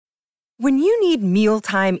When you need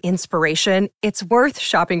mealtime inspiration, it's worth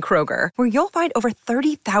shopping Kroger, where you'll find over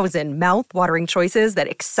 30,000 mouth-watering choices that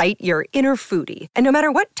excite your inner foodie. And no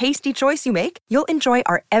matter what tasty choice you make, you'll enjoy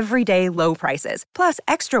our everyday low prices, plus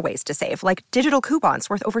extra ways to save, like digital coupons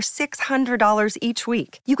worth over $600 each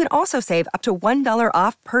week. You can also save up to $1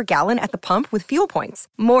 off per gallon at the pump with fuel points.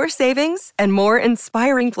 More savings and more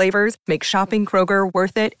inspiring flavors make shopping Kroger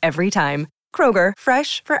worth it every time. Kroger,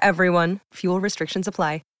 fresh for everyone. Fuel restrictions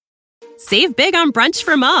apply. Save big on brunch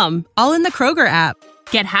for mom, all in the Kroger app.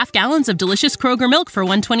 Get half gallons of delicious Kroger milk for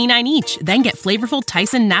 $1.29 each. Then get flavorful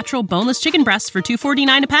Tyson natural boneless chicken breasts for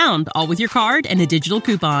 $2.49 a pound, all with your card and a digital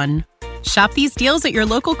coupon. Shop these deals at your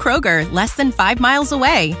local Kroger, less than 5 miles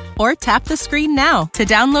away. Or tap the screen now to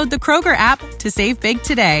download the Kroger app to save big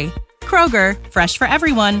today. Kroger, fresh for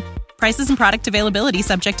everyone. Prices and product availability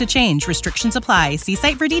subject to change. Restrictions apply. See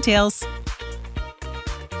site for details.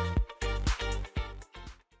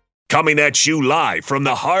 Coming at you live from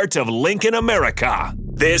the heart of Lincoln, America.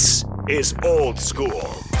 This is Old School,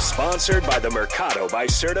 sponsored by the Mercado by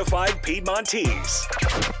Certified Piedmontese.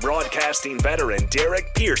 Broadcasting veteran Derek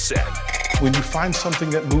Pearson. When you find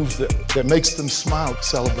something that moves that makes them smile,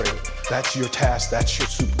 celebrate it. That's your task. That's your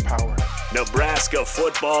superpower. Nebraska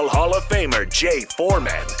Football Hall of Famer Jay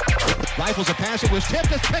Foreman. Rifles a pass. It was tipped.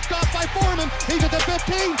 It's picked off by Foreman. He's at the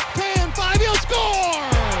 15, 10, 5. He'll score!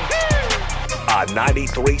 On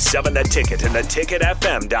 93.7 The Ticket and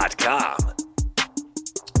theticketfm.com.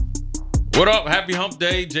 What up? Happy Hump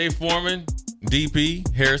Day. Jay Foreman,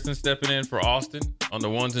 DP, Harrison stepping in for Austin on the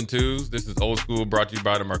ones and twos. This is Old School, brought to you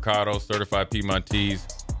by the Mercado, Certified Piedmontese.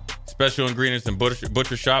 Special ingredients and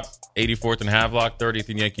butcher shop, 84th and Havelock, 30th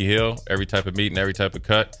and Yankee Hill. Every type of meat and every type of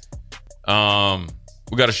cut.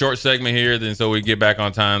 We got a short segment here, then so we get back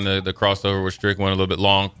on time. The crossover with Strick went a little bit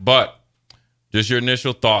long, but just your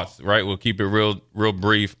initial thoughts, right? We'll keep it real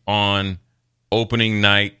brief on opening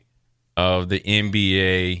night of the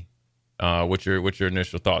NBA. What's your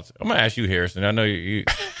initial thoughts? I'm gonna ask you, Harrison. I know you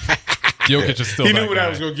Jokic is still. He that knew what guy. I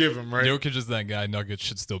was gonna give him, right? Jokic is that guy. Nuggets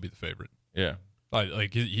should still be the favorite. Yeah.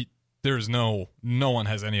 Like there's no one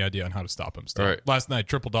has any idea on how to stop him. Still. Right. Last night,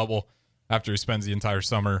 triple-double after he spends the entire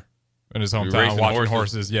summer in his hometown Racing watching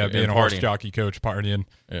horses. Yeah, being a horse partying. jockey coach, partying.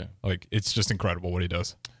 Yeah. Like it's just incredible what he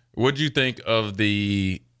does. What'd you think of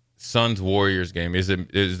the Suns-Warriors game? Is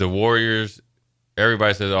the Warriors,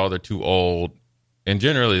 everybody says, oh, they're too old. And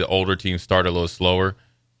generally, the older teams start a little slower,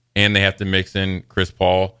 and they have to mix in Chris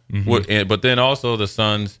Paul. Mm-hmm. But then also the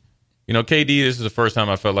Suns, KD, this is the first time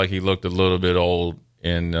I felt like he looked a little bit old.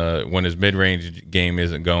 And when his mid-range game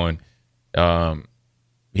isn't going,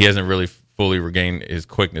 he hasn't really fully regained his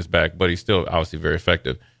quickness back, but he's still obviously very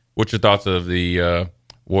effective. What's your thoughts of the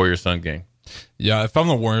Warriors-Sun game? Yeah, if I'm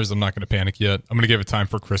the Warriors, I'm not going to panic yet. I'm going to give it time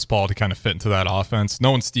for Chris Paul to kind of fit into that offense.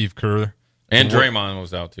 No one's Steve Kerr. And Draymond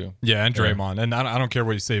was out too. Yeah, and Draymond. And I don't care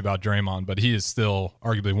what you say about Draymond, but he is still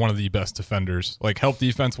arguably one of the best defenders. Like help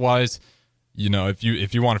defense-wise,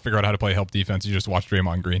 if you want to figure out how to play help defense, you just watch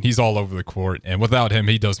Draymond Green. He's all over the court, and without him,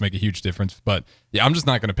 he does make a huge difference. But yeah, I'm just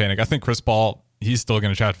not going to panic. I think Chris Paul, he's still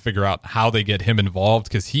going to try to figure out how they get him involved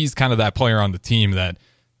because he's kind of that player on the team that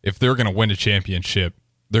if they're going to win a championship,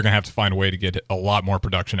 they're going to have to find a way to get a lot more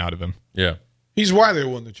production out of him. Yeah. He's why they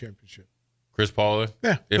won the championship. Chris Paul?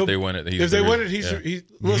 Yeah. If they win it. He's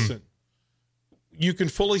listen, you can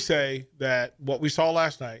fully say that what we saw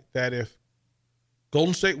last night, that if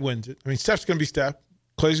Golden State wins it, I mean, Steph's going to be Steph,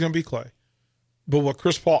 Clay's going to be Clay. But what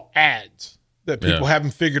Chris Paul adds that people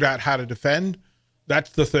haven't figured out how to defend,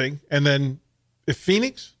 that's the thing. And then if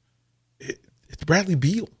Phoenix, it's Bradley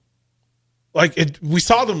Beal. We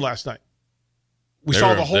saw them last night. We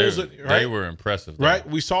saw the holes they were impressive. Though. Right?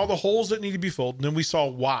 We saw the holes that need to be filled, and then we saw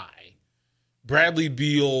why. Bradley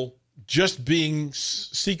Beal just being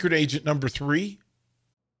secret agent number 3.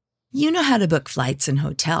 You know how to book flights and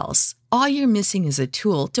hotels. All you're missing is a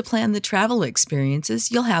tool to plan the travel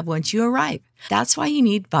experiences you'll have once you arrive. That's why you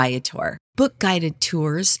need Viator. Book guided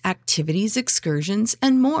tours, activities, excursions,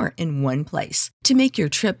 and more in one place to make your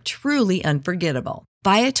trip truly unforgettable.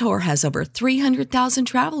 Viator has over 300,000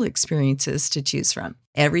 travel experiences to choose from.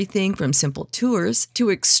 Everything from simple tours to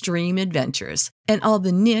extreme adventures and all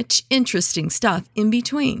the niche, interesting stuff in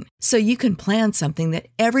between. So you can plan something that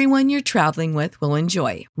everyone you're traveling with will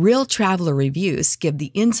enjoy. Real traveler reviews give the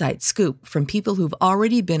inside scoop from people who've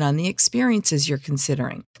already been on the experiences you're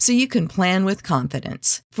considering. So you can plan with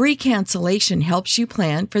confidence. Free cancellation helps you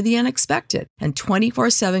plan for the unexpected. And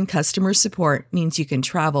 24/7 customer support means you can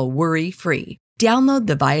travel worry-free. Download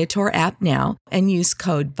the Viator app now and use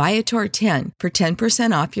code Viator10 for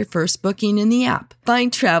 10% off your first booking in the app.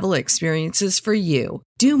 Find travel experiences for you.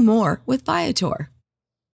 Do more with Viator.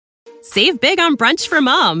 Save big on brunch for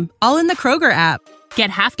mom, all in the Kroger app. Get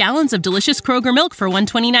half gallons of delicious Kroger milk for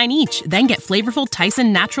 $1.29 each. Then get flavorful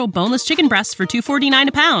Tyson natural boneless chicken breasts for $2.49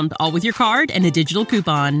 a pound, all with your card and a digital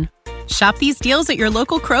coupon. Shop these deals at your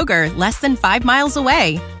local Kroger, less than 5 miles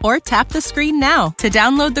away. Or tap the screen now to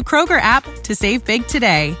download the Kroger app to save big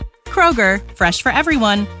today. Kroger, fresh for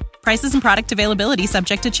everyone. Prices and product availability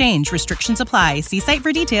subject to change. Restrictions apply. See site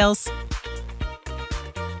for details.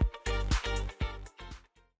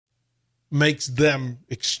 Makes them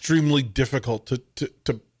extremely difficult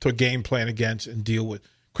to game plan against and deal with.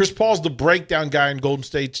 Chris Paul's the breakdown guy in Golden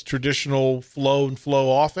State's traditional flow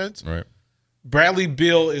offense. Right. Bradley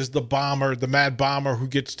Beal is the bomber, the mad bomber who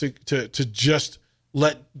gets to just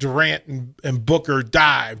let Durant and Booker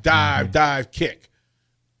dive, kick.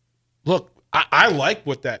 Look, I like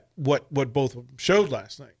what both of them showed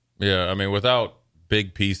last night. Yeah, I mean, without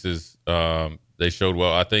big pieces, they showed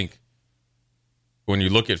well. I think when you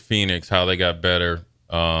look at Phoenix, how they got better,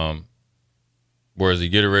 whereas you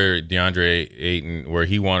get rid of DeAndre Ayton, where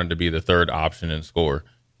he wanted to be the third option and score,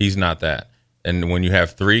 he's not that. And when you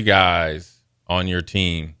have three guys on your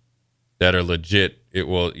team that are legit, it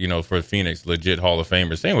will, for Phoenix, legit Hall of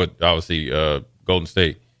Famers. Same with, obviously, Golden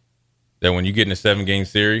State. That when you get in a 7-game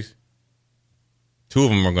series, 2 of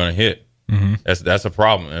them are going to hit. Mm-hmm. That's a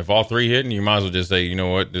problem. And if all 3 hitting, you might as well just say, you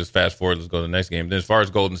know what, just fast forward, let's go to the next game. Then as far as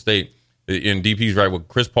Golden State, and DP's right, with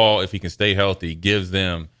Chris Paul, if he can stay healthy, gives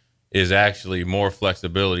them is actually more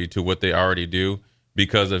flexibility to what they already do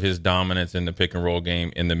because of his dominance in the pick and roll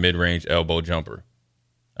game in the mid-range elbow jumper.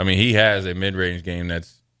 I mean, he has a mid-range game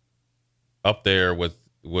that's up there with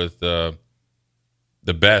the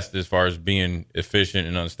best as far as being efficient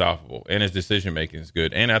and unstoppable. And his decision-making is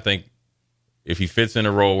good. And I think if he fits in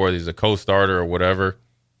a role where he's a co-starter or whatever,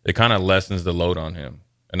 it kind of lessens the load on him.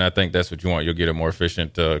 And I think that's what you want. You'll get a more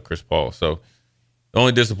efficient Chris Paul. So the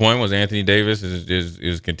only disappointment was Anthony Davis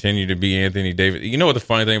is continue to be Anthony Davis. You know what the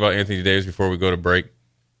funny thing about Anthony Davis before we go to break?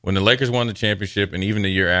 When the Lakers won the championship and even the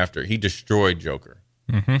year after, he destroyed Joker.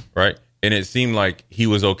 Mm-hmm. Right? And it seemed like he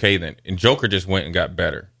was okay then. And Joker just went and got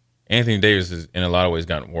better. Anthony Davis has, in a lot of ways,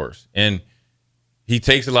 gotten worse. And he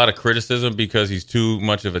takes a lot of criticism because he's too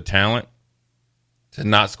much of a talent to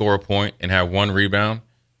not score a point and have 1 rebound.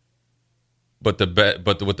 But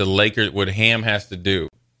what the Lakers, what Ham has to do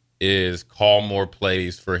is call more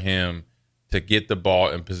plays for him to get the ball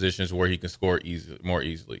in positions where he can score more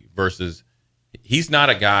easily. Versus, he's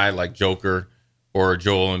not a guy like Joker or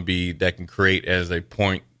Joel Embiid that can create as a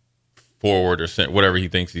point forward or whatever he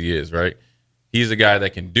thinks he is, right? He's a guy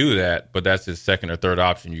that can do that, but that's his second or third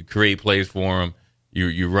option. You create plays for him.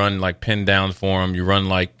 You run like pin downs for him. You run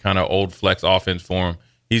like kind of old flex offense for him.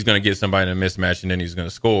 He's going to get somebody in a mismatch, and then he's going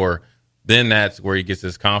to score. Then that's where he gets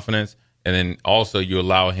his confidence. And then also you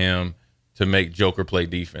allow him to make Joker play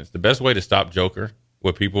defense. The best way to stop Joker,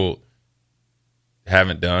 what people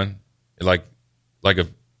haven't done, like if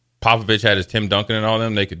Popovich had his Tim Duncan and all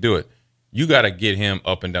them, they could do it. You got to get him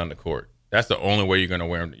up and down the court. That's the only way you're going to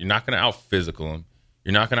wear him. You're not going to out-physical him.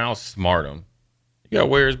 You're not going to outsmart him. You got to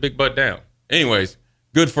wear his big butt down. Anyways,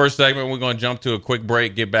 good first segment. We're going to jump to a quick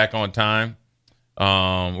break, get back on time.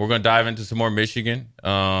 We're going to dive into some more Michigan.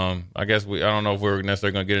 I don't know if we're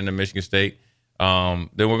necessarily going to get into Michigan State. Then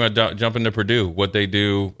we're going to jump into Purdue, what they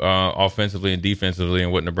do offensively and defensively,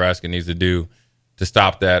 and what Nebraska needs to do to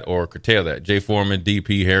stop that or curtail that. Jay Foreman,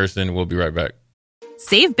 DP Harrison. We'll be right back.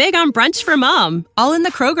 Save big on brunch for mom, all in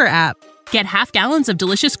the Kroger app. Get half gallons of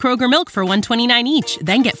delicious Kroger milk for $1.29 each.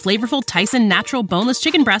 Then get flavorful Tyson natural boneless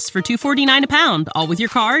chicken breasts for $2.49 a pound, all with your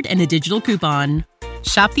card and a digital coupon.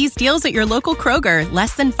 Shop these deals at your local Kroger,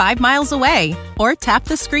 less than 5 miles away. Or tap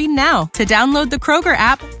the screen now to download the Kroger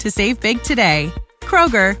app to save big today.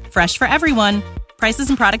 Kroger, fresh for everyone. Prices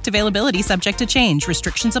and product availability subject to change.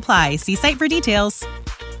 Restrictions apply. See site for details.